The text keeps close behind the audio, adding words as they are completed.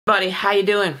Buddy, how you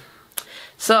doing?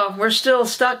 So we're still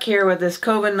stuck here with this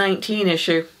COVID-19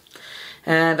 issue,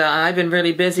 and I've been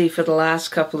really busy for the last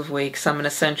couple of weeks. I'm an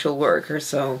essential worker,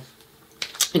 so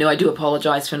I do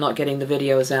apologize for not getting the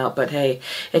videos out, but hey,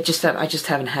 I just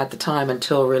haven't had the time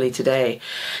until really today.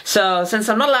 So since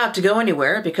I'm not allowed to go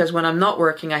anywhere, because when I'm not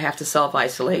working I have to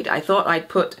self-isolate, I thought I'd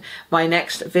put my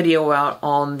next video out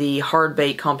on the hard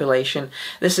bait compilation.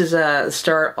 This is the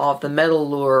start of the metal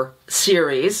lure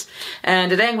series, and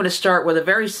today I'm going to start with a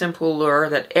very simple lure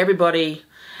that everybody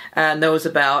knows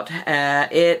about.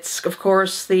 It's of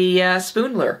course the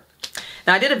spoon lure.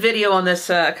 Now, I did a video on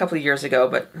this a couple of years ago,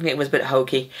 but it was a bit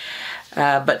hokey.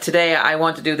 But today I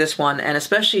want to do this one, and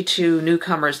especially to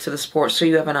newcomers to the sport, so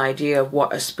you have an idea of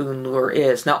what a spoon lure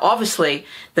is. Now, obviously,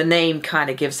 the name kind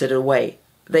of gives it away.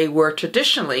 They were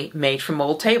traditionally made from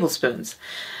old tablespoons.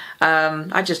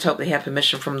 I just hope they have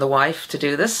permission from the wife to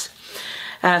do this.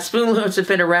 Spoon lures have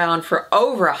been around for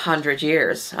over 100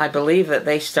 years. I believe that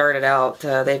they started out,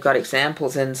 they've got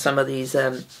examples in some of these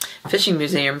fishing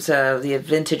museums, the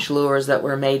vintage lures that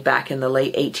were made back in the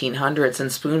late 1800s,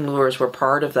 and spoon lures were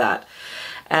part of that.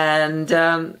 And,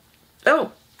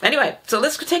 anyway, so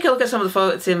let's take a look at some of the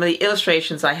photos, some of the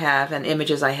illustrations I have and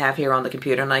images I have here on the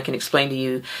computer, and I can explain to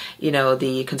you,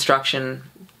 the construction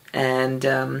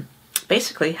and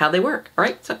basically how they work. All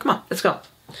right, so come on, let's go.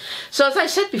 So as I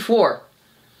said before,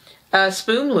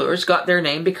 spoon lures got their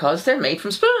name because they're made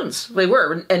from spoons. They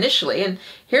were initially, and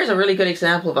here's a really good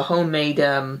example of a homemade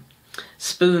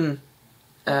spoon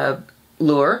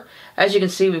lure. As you can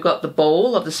see, we've got the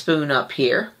bowl of the spoon up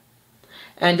here,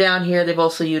 and down here they've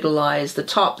also utilized the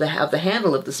top of the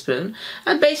handle of the spoon.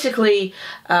 And basically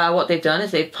what they've done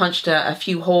is they've punched a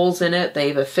few holes in it,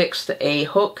 they've affixed a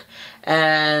hook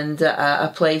and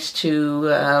a place to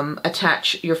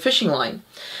attach your fishing line.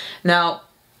 Now,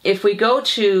 if we go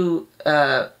to,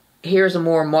 here's a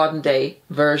more modern day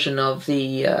version of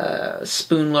the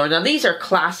spoon lure. Now, these are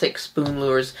classic spoon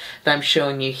lures that I'm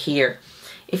showing you here.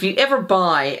 If you ever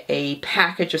buy a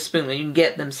package of spoon lures, you can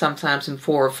get them sometimes in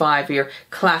 4 or 5 of your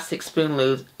classic spoon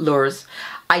lures,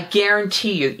 I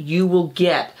guarantee you, you will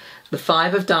get the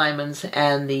 5 of diamonds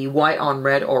and the white on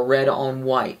red or red on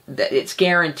white. It's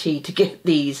guaranteed to get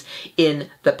these in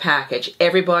the package.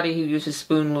 Everybody who uses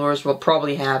spoon lures will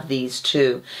probably have these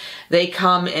too. They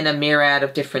come in a myriad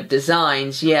of different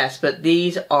designs, yes, but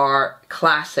these are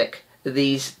classic,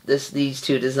 these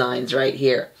two designs right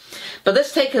here. But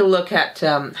let's take a look at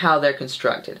how they're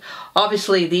constructed.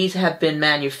 Obviously, these have been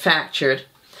manufactured.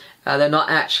 They're not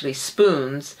actually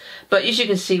spoons, but as you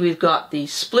can see, we've got the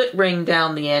split ring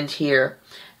down the end here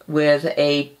with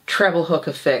a treble hook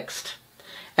affixed.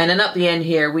 And then up the end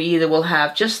here, we either will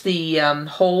have just the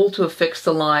hole to affix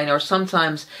the line, or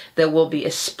sometimes there will be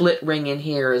a split ring in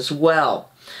here as well.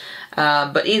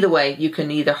 But either way, you can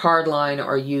either hardline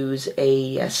or use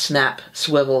a snap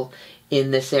swivel in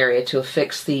this area to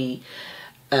affix the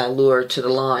lure to the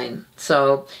line.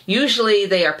 So usually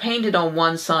they are painted on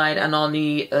one side, and on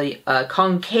the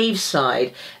concave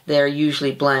side they're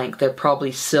usually blank. They're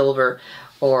probably silver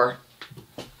or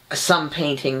some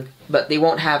painting, but they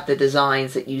won't have the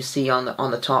designs that you see on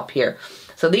the top here.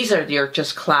 So these are your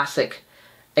just classic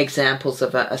examples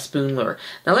of a spoon lure.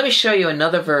 Now let me show you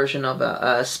another version of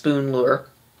a spoon lure.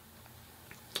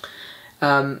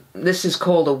 This is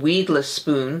called a weedless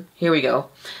spoon. Here we go.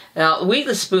 Now, the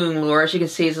weedless spoon lure, as you can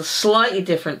see, is a slightly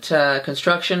different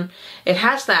construction. It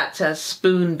has that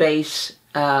spoon base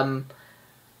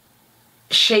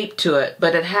shape to it,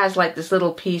 but it has like this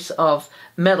little piece of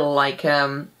metal, like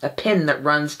a pin that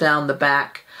runs down the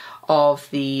back of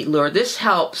the lure. This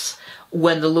helps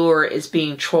when the lure is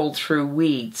being trolled through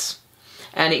weeds.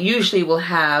 And it usually will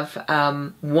have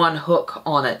one hook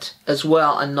on it as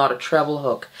well, and not a treble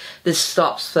hook. This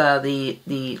stops the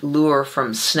lure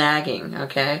from snagging,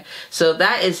 okay? So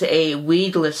that is a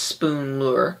weedless spoon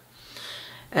lure.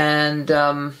 And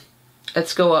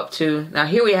let's go up to, now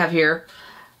here we have here,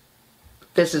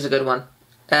 this is a good one.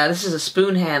 This is a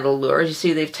spoon handle lure. As you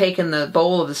see, they've taken the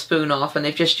bowl of the spoon off and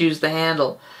they've just used the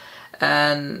handle.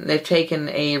 And they've taken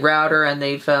a router and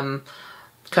they've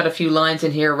cut a few lines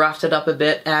in here, roughed it up a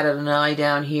bit, added an eye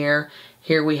down here.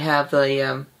 Here we have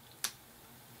the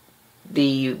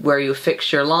where you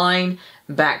fix your line.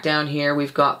 Back down here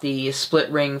we've got the split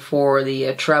ring for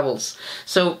the trebles.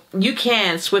 So you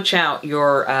can switch out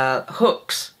your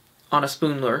hooks on a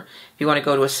spoon lure. If you want to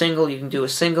go to a single, you can do a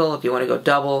single. If you want to go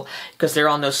double, because they're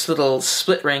on those little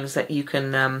split rings that you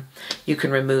can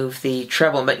remove the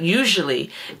treble. But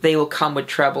usually they will come with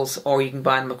trebles, or you can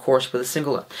buy them, of course, with a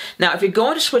single. Now, if you're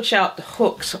going to switch out the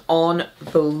hooks on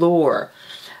the lure,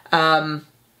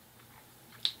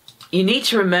 you need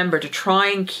to remember to try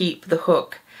and keep the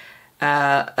hook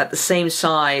at the same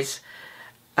size.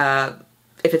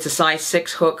 If it's a size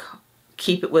 6 hook,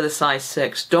 keep it with a size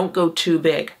 6. Don't go too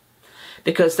big,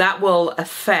 because that will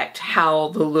affect how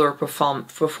the lure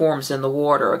performs in the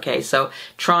water. Okay, so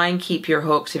try and keep your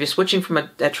hooks. If you're switching from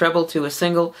a treble to a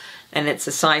single and it's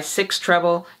a size 6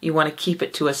 treble, you want to keep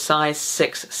it to a size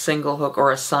 6 single hook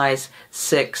or a size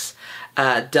 6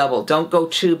 double. Don't go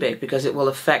too big, because it will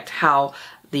affect how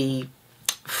the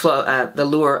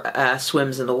lure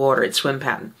swims in the water, its swim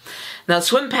pattern. Now,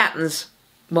 swim patterns,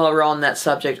 while we're on that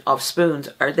subject of spoons,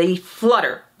 they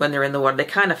flutter when they're in the water. They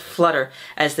kind of flutter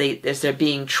as they're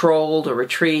being trolled or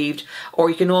retrieved. Or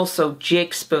you can also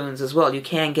jig spoons as well. You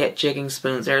can get jigging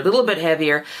spoons. They're a little bit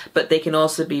heavier, but they can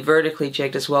also be vertically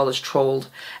jigged as well as trolled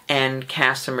and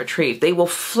cast and retrieved. They will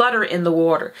flutter in the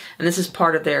water, and this is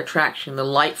part of their attraction. The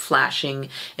light flashing,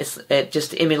 it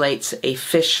just emulates a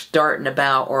fish darting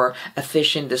about or a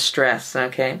fish in distress.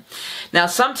 Okay, now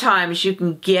sometimes you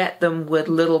can get them with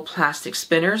little plastic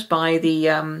spinners by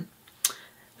the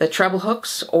treble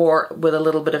hooks, or with a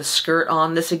little bit of skirt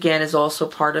on. This again is also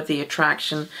part of the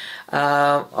attraction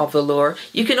of the lure.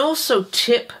 You can also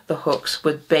tip the hooks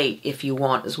with bait if you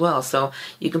want as well. So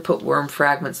you can put worm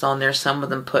fragments on there. Some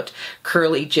of them put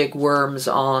curly jig worms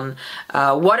on.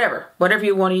 Whatever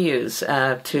you want to use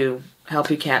to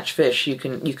help you catch fish, you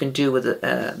can do with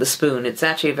the spoon. It's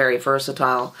actually a very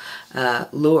versatile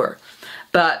lure.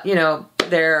 But you know,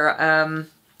 they're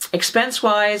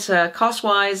expense-wise,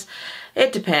 cost-wise,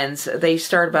 it depends. They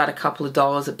start about a couple of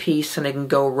dollars a piece, and they can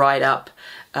go right up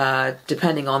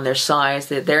depending on their size.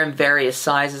 They're in various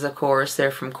sizes, of course. They're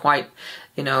from quite,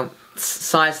 you know,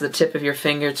 size of the tip of your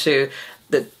finger to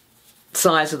the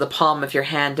size of the palm of your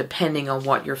hand, depending on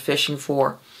what you're fishing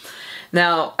for.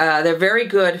 Now, they're very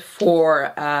good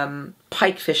for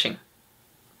pike fishing.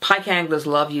 Pike anglers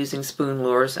love using spoon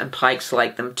lures, and pikes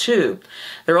like them too.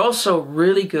 They're also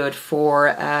really good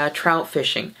for trout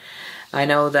fishing. I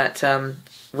know that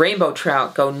rainbow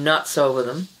trout go nuts over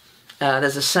them.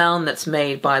 There's a sound that's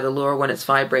made by the lure when it's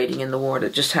vibrating in the water.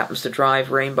 It just happens to drive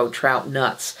rainbow trout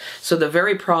nuts. So they're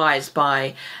very prized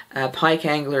by pike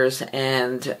anglers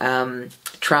and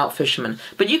trout fishermen.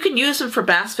 But you can use them for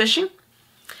bass fishing.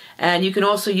 And you can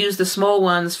also use the small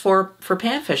ones for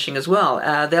pan fishing as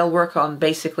well. They'll work on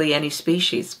basically any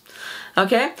species.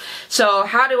 Okay, so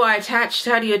how do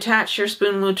you attach your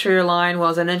spoon lure to your line? Well,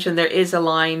 as I mentioned, there is a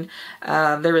line,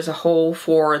 there is a hole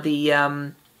for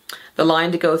the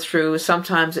line to go through.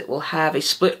 Sometimes it will have a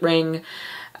split ring.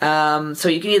 So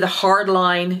you can either hard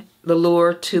line the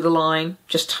lure to the line,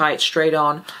 just tie it straight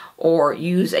on, or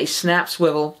use a snap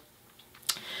swivel,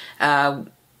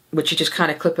 which you just kind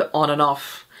of clip it on and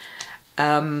off.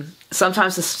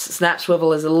 Sometimes the snap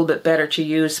swivel is a little bit better to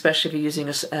use, especially if you're using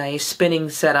a spinning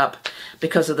setup,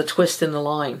 because of the twist in the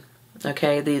line.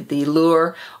 Okay, the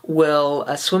lure will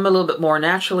swim a little bit more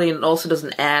naturally, and it also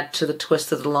doesn't add to the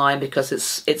twist of the line because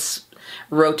it's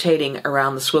rotating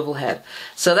around the swivel head.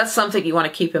 So that's something you want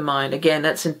to keep in mind. Again,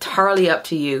 that's entirely up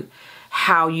to you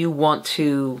how you want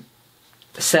to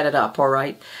set it up, all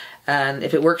right? And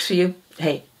if it works for you,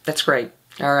 hey, that's great.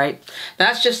 All right,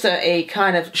 that's just a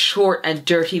kind of short and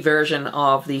dirty version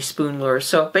of the spoon lures.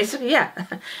 So basically, yeah,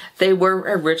 they were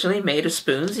originally made of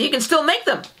spoons. You can still make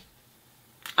them.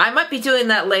 I might be doing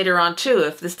that later on too,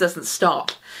 if this doesn't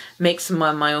stop. Make some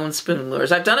of my own spoon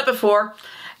lures. I've done it before,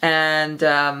 and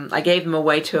I gave them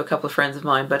away to a couple of friends of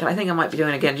mine, but I think I might be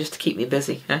doing it again just to keep me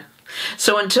busy.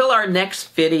 So until our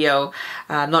next video,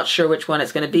 I'm not sure which one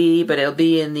it's going to be, but it'll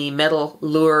be in the metal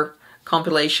lure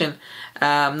compilation.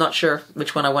 I'm not sure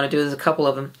which one I want to do. There's a couple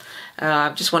of them.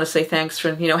 I just want to say thanks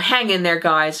for, hang in there,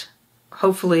 guys.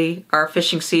 Hopefully our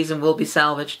fishing season will be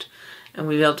salvaged, and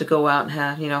we'll be able to go out and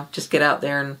have, just get out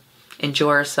there and enjoy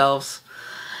ourselves.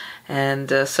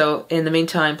 And so in the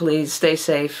meantime, please stay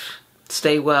safe,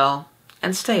 stay well,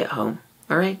 and stay at home.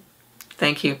 All right?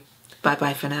 Thank you.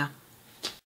 Bye-bye for now.